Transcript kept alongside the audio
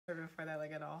Before that,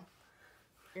 like, at all.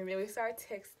 And then we started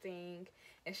texting,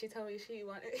 and she told me she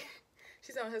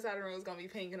told me her side of the room was gonna be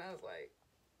pink, and I was like,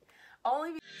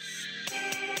 Only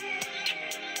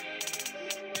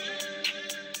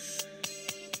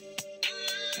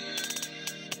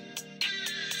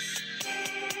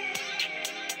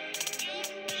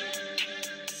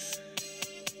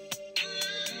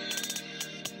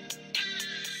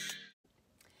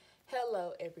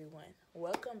hello everyone,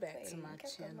 welcome back to my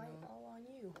channel. All on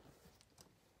you.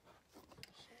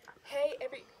 Hey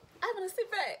I'm gonna sit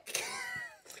back.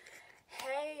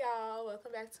 Hey y'all,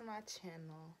 welcome back to my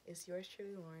channel. It's yours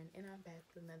truly, Lauren, and I'm back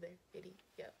with another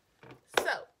video.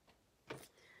 So,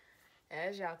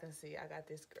 as y'all can see, I got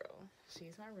this girl.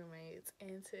 She's my roommate,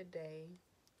 and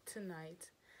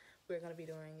tonight, we're gonna be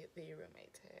doing the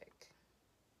roommate tag.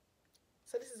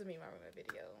 So this is a me and my roommate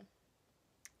video.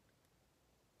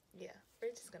 Yeah,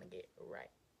 we're just gonna get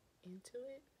right into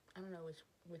it. I don't know which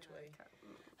way.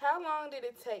 How long did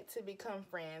it take to become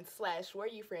friends? / were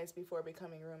you friends before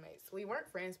becoming roommates? We weren't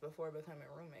friends before becoming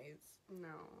roommates.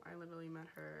 No, I literally met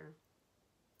her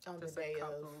On just the day a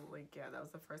couple, of, like, yeah, that was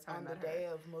the first time on I the met her. day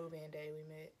of move-in day we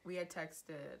met. We had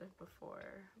texted before.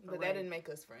 But like, that didn't make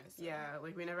us friends. So. Yeah,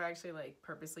 like, we never actually, like,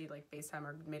 purposely, like, FaceTime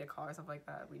or made a call or stuff like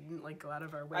that. We didn't, like, go out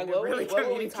of our way Like, to really what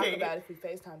would we communicate. talk about if we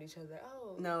FaceTimed each other?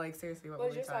 Oh. No, like, seriously, what What's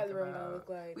would we your talk side of the room about? gonna look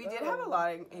like? We did have a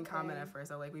lot in common okay. at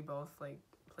first, though. Like, we both, like,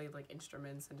 played, like,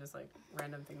 instruments and just, like,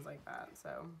 random things like that.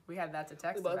 So we had that to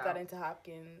text about. We both got into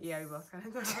Hopkins. Yeah, we both got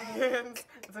into Hopkins.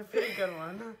 It's a pretty good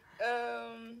one.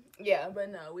 Yeah, but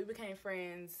no, we became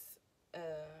friends.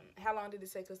 How long did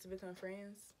it take us to become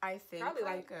friends? I think Probably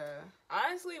like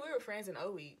honestly, we were friends in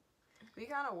O week. We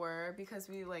kind of were, because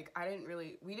we didn't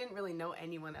really know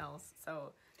anyone else.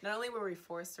 So not only were we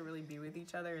forced to really be with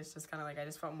each other, it's just kind of like I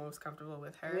just felt most comfortable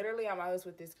with her. Literally, I'm always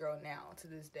with this girl now to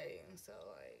this day, and so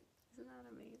like, isn't that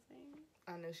amazing?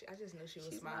 I just knew she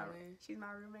was smiling. She's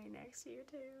my roommate next year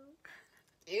too.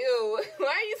 Ew, why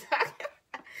are you talking?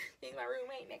 She's my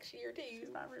roommate next year too. She's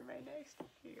my roommate next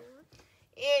year.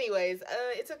 Anyways,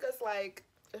 it took us like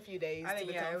a few days. I think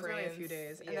to become it was friends. only a few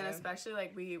days, and then especially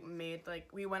like we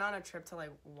went on a trip to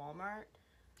like Walmart.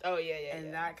 Oh yeah.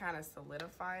 And that kind of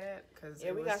solidified it, because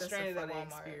we got stranded at Walmart.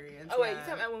 Experience. Oh wait, you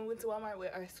talking about when we went to Walmart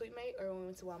with our sweet mate, or when we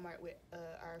went to Walmart with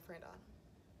our friend Autumn?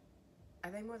 I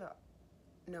think with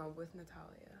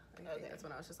Natalia. I think that's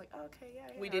when I was just like, oh, okay,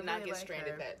 yeah. We did not get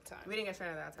stranded that time. We didn't get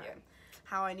stranded that time. Yeah.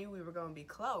 How I knew we were going to be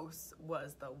close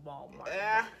was the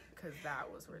Walmart, because that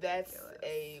was ridiculous.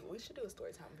 We should do a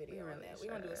story time video on that. We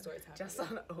want to do a story time just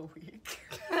video. On a week.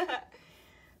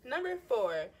 Number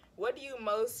 4, what do you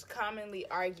most commonly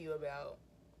argue about?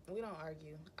 We don't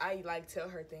argue. I like tell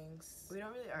her things. We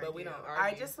don't really argue. But we don't argue.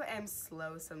 I just am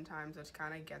slow sometimes, which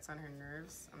kind of gets on her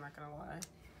nerves. I'm not going to lie.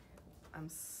 I'm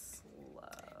slow.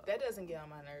 That doesn't get on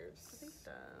my nerves. I think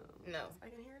so. No. I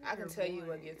can hear it. I can tell you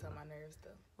what gets on my nerves,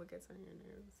 though. What gets on your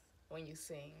nerves? When you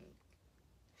sing.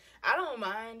 I don't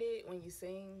mind it when you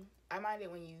sing. I mind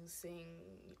it when you sing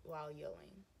while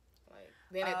yelling. Like,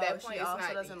 then at that point, it's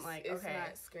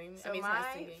not screaming. So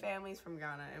my family's from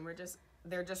Ghana, and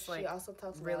they're just like, she also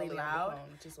talks really loud.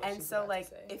 And so like,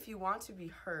 to if you want to be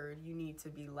heard, you need to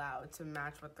be loud to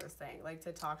match what they're saying. Like,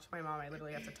 to talk to my mom, I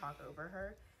literally have to talk over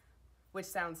her, which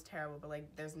sounds terrible, but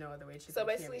like, there's no other way she can hear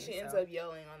me. So basically, she ends up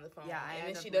yelling on the phone. Yeah, and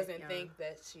then she doesn't think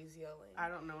that she's yelling. I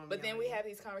don't know. But then we have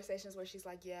these conversations where she's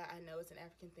like, yeah, I know it's an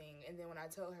African thing. And then when I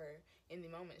tell her in the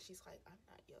moment, she's like, I'm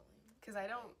not yelling. Because I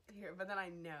don't hear, but then I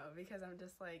know, because I'm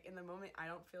just like, in the moment, I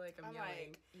don't feel like I'm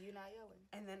yelling. Like, you're not yelling.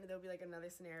 And then there'll be like another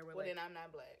scenario where then I'm not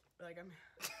black. Like, I'm...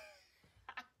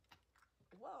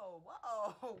 Whoa.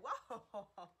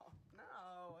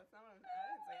 No, it's not what I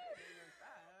didn't say anything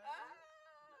like that.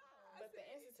 But the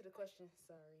answer to the question,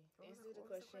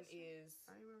 is,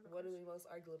 what do we most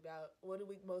argue about? What do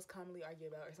we most commonly argue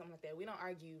about, or something like that? We don't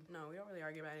argue. No, we don't really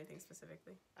argue about anything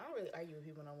specifically. I don't really argue with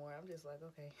people no more. I'm just like,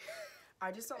 okay.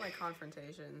 I just don't like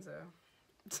confrontation, so.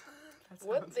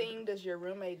 What thing does your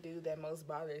roommate do that most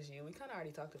bothers you? We kind of already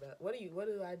talked about. What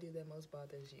do I do that most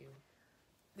bothers you?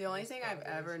 The only thing I've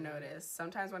ever noticed,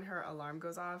 sometimes when her alarm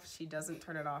goes off, she doesn't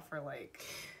turn it off for like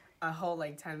a whole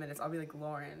like 10 minutes. I'll be like,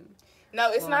 Lauryn. No,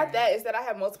 it's not that. It's that I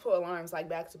have multiple alarms like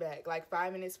back to back, like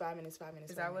 5 minutes, 5 minutes, 5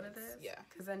 minutes. Is that what it is? Yeah.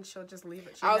 Because then she'll just leave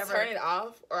it. I'll turn it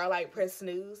off, or I like press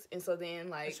snooze, and so then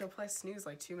like. But she'll play snooze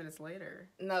like 2 minutes later.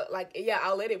 No, like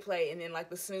I'll let it play, and then like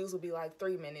the snooze will be like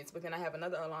 3 minutes, but then I have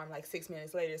another alarm like 6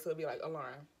 minutes later, so it'll be like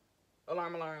alarm.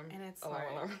 alarm, And it's alarm,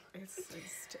 like, alarm.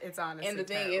 it's honestly And the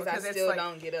thing terrible, is, I 'cause it's still like,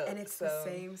 don't get up. and it's so. the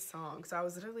same song. So I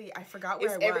was literally, I forgot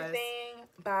where It's I was. Everything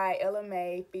by Ella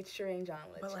Mai featuring John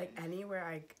Legend. But like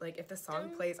anywhere if the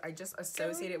song plays, I just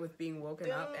associate it with being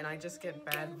woken up, and I just get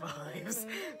bad vibes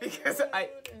because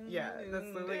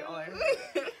that's literally all I heard.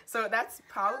 So that's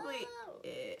probably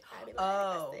it.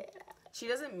 Oh, she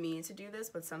doesn't mean to do this,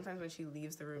 but sometimes when she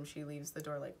leaves the room, she leaves the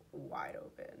door like wide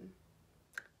open.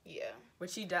 Yeah,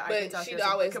 which she does. But I can tell she does,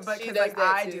 always, but she because does like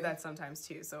that I too. do that sometimes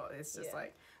too. So it's just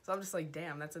like, so I'm just like,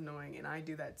 damn, that's annoying, and I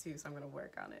do that too. So I'm gonna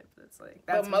work on it. But it's like,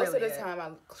 that's but most really of the time I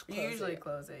you usually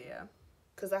close it, yeah.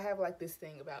 Because I have like this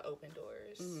thing about open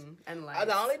doors. Mm-hmm. And like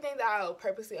the only thing that I'll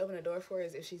purposely open the door for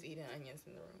is if she's eating onions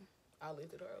in the room. I'll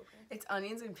leave the door open. It's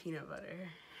onions and peanut butter.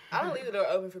 I don't leave the door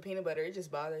open for peanut butter. It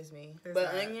just bothers me. There's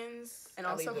but that. onions, and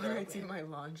I also leave the when door I do open. my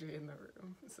laundry in the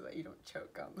room so that you don't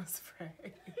choke on the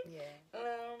spray. Yeah.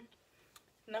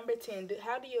 Number 10.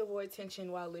 How do you avoid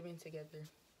tension while living together?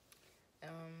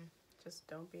 Just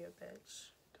don't be a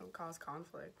bitch. Don't cause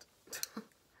conflict.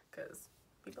 Because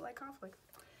people like conflict.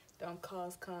 Don't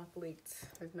cause conflict.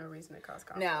 There's no reason to cause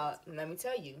conflict. Now, let me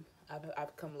tell you,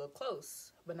 I've come a little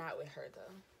close, but not with her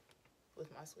though.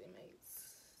 With my sweet mates.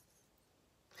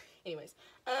 Anyways,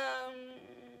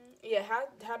 yeah.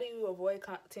 How do you avoid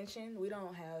tension? We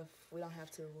don't have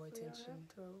to avoid tension. Don't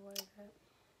have to avoid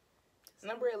that.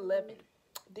 Number 11.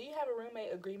 Do you have a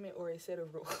roommate agreement or a set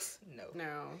of rules? No.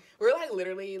 No. We're like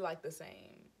literally like the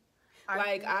same.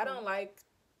 I don't like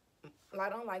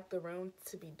the room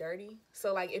to be dirty.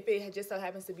 So like if it just so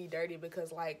happens to be dirty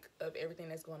because like of everything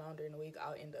that's going on during the week,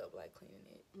 I'll end up like cleaning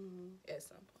it at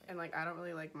some point. And like I don't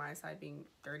really like my side being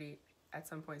dirty at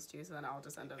some points too, so then I'll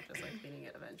just end up just like cleaning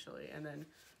it eventually, and then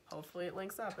hopefully it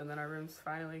links up and then our room's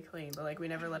finally clean. But like we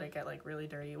never let it get like really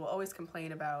dirty. We'll always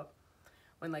complain about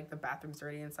when like the bathroom's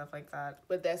dirty and stuff like that.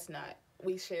 But that's not.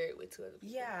 We share it with two other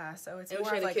people. Yeah, so it's and more we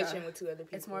share of like the kitchen with two other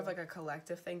people. It's more of like a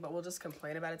collective thing, but we'll just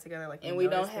complain about it together. Like, and we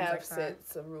don't things have like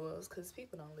sets of rules because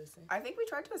people don't listen. I think we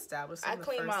tried to establish. I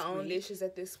clean my own week. dishes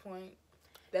at this point.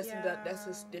 That's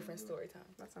a different story time.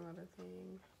 That's another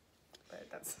thing, but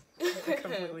that's a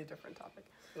completely different topic.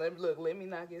 Let me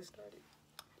not get started.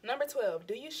 Number 12.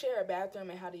 Do you share a bathroom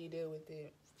and how do you deal with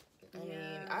it?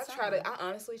 I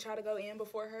honestly try to go in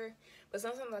before her, but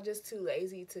sometimes I'm just too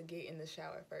lazy to get in the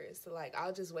shower first. So like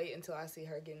I'll just wait until I see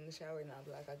her get in the shower and I'll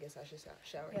be like, I guess I should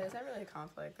shower. Yeah, there's not really a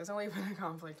conflict. There's only been a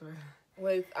conflict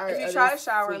with our if you try to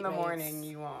shower in the morning,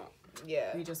 you won't.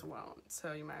 Yeah, you just won't.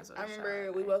 So you might as well. I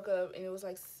remember we woke up and it was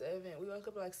like 7. We woke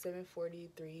up at like 7:43,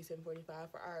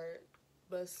 7:45 for our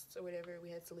bus or whatever. We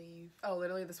had to leave. Oh,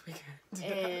 literally this weekend.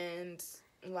 And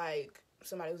like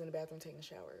somebody was in the bathroom taking a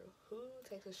shower. Who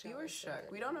takes a shower? You were shook.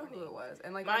 We don't know who it was.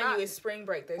 And like, mind you, it's spring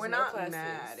break. There's no classes. We're not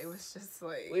mad. It was just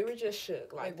like we were just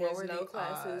shook. Like there's no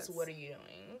classes. Odds? What are you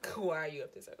doing? Why are you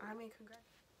up this early? I mean, congrats.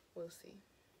 We'll see.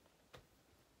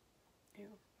 Ew,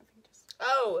 I think just.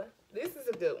 Oh, this is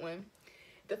a good one.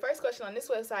 The first question on this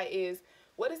website is,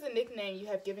 what is the nickname you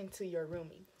have given to your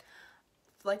roomie?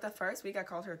 Like the first week, I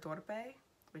called her torpe,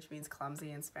 which means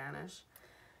clumsy in Spanish.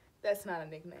 That's not a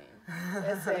nickname.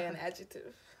 That's an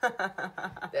adjective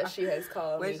that she has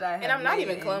called me. And I'm not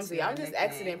even clumsy. I'm just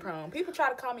accident prone. People try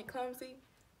to call me clumsy.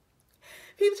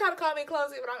 But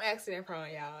I'm accident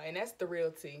prone, y'all. And that's the real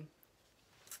tea.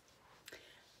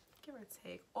 Give or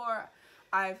take. Or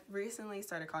I've recently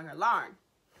started calling her Lauryn.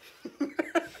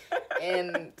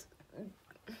 And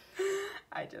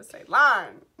I just say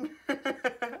Lauryn.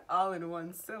 All in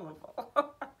one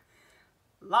syllable.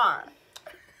 Lauryn.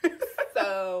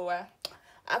 So,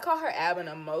 I call her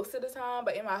Abena most of the time,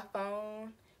 but in my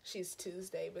phone, she's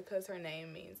Tuesday because her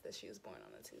name means that she was born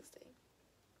on a Tuesday.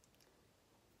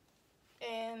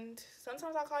 And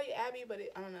sometimes I call you Abby, but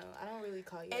I don't know. I don't really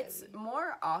call you Abby. It's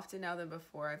more often now than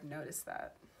before. I've noticed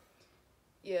that.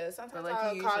 Yeah, sometimes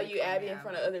I'll call you Abby in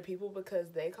front of other people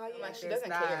because they call you like she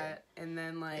doesn't care. And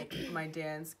then like my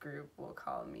dance group will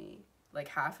call me, like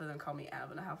half of them call me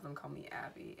Abena, half of them call me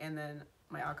Abby, and then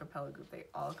my acapella group, they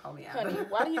all call me Abena. Honey,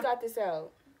 why do you got this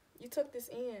out? You took this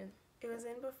in. It was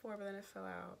in before, but then it fell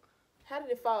out. How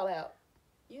did it fall out?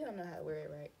 You don't know how to wear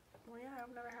it, right? Well, yeah,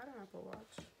 I've never had an Apple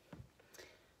Watch.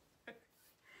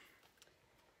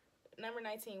 Number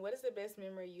 19. What is the best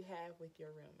memory you have with your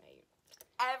roommate?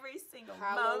 Every single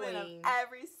moment of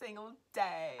every single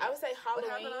day. I would say Halloween.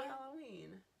 What happened on Halloween?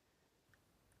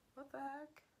 What the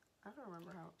heck? I don't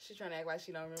remember how. She's trying to act like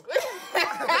she don't remember.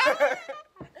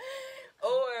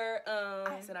 Or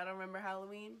I said I don't remember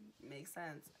Halloween. Makes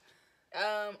sense.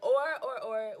 Or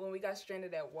when we got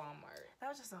stranded at Walmart. That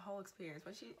was just a whole experience.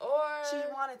 But she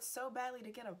wanted so badly to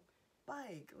get a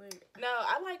bike. Like no,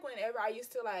 I like whenever I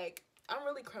used to like I'm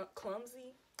really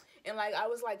clumsy. And, like, I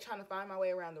was, like, trying to find my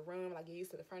way around the room, like, get used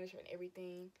to the furniture and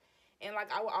everything. And,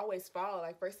 like, I would always fall.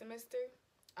 Like, first semester,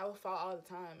 I would fall all the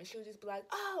time. And she would just be like,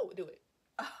 oh, do it.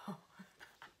 Oh.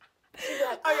 She'd be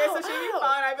like, okay, so she'd be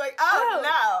fine. I'd be like, oh,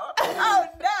 no. Oh,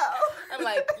 no. I'm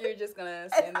like, you're just going to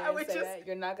stand there and say that?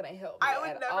 You're not going to help me I would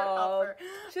at never all. help her.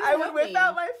 I would whip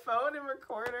out my phone and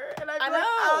record her. And I'd be like,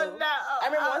 oh, no. I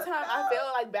remember one time I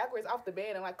fell, like, backwards off the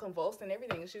bed and, like, convulsed and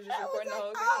everything. And she was just recording the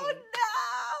whole thing. Oh, no.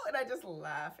 And I just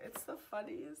laugh. It's the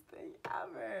funniest thing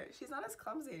ever. She's not as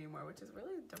clumsy anymore, which is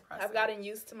really depressing. I've gotten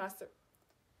used to my...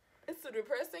 It's so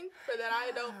depressing for that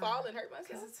I don't fall and hurt myself.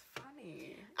 Because it's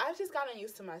funny. I've just gotten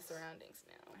used to my surroundings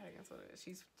now. I guess what it is.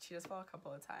 She does fall a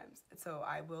couple of times. So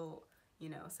I will, you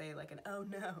know, say like an oh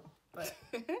no. But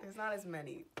there's not as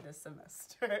many this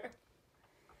semester. Okay.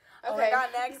 Oh my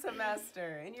God, next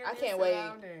semester. In your new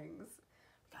surroundings.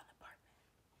 We got an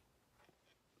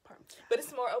apartment. But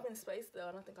it's more open space though.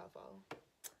 I don't think I'll fall.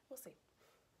 We'll see.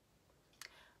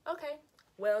 Okay.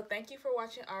 Well, thank you for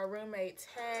watching our roommate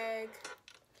tag.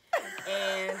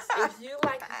 And if you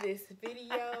like this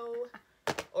video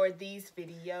or these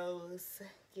videos,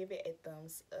 give it a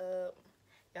thumbs up.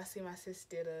 Y'all see my sis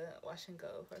did a wash and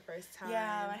go for the first time.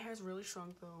 Yeah, my hair's really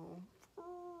shrunk though.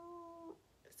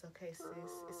 It's okay, sis.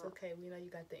 It's okay. We know you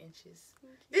got the inches.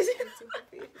 Look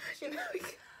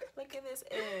at this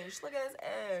ish. Look at this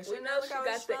ish. We know she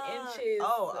got the inches.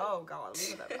 Oh, God.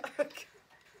 Leave that back.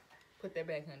 Put that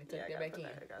back, honey. Tuck that back in.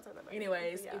 Back.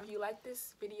 Anyways, if you like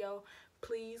this video,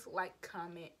 please like,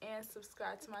 comment, and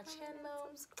subscribe to my channel.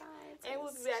 And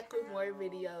we'll be back with more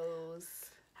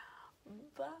videos.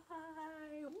 Bye.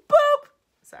 Boop.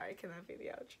 Sorry, can that be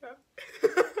the outro?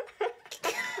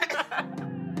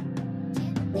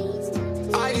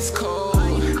 Ice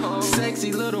cold,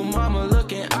 sexy little mama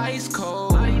looking ice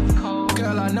cold.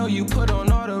 Girl, I know you put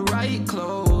on all the right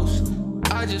clothes.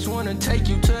 I just wanna take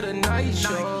you to the night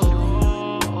show.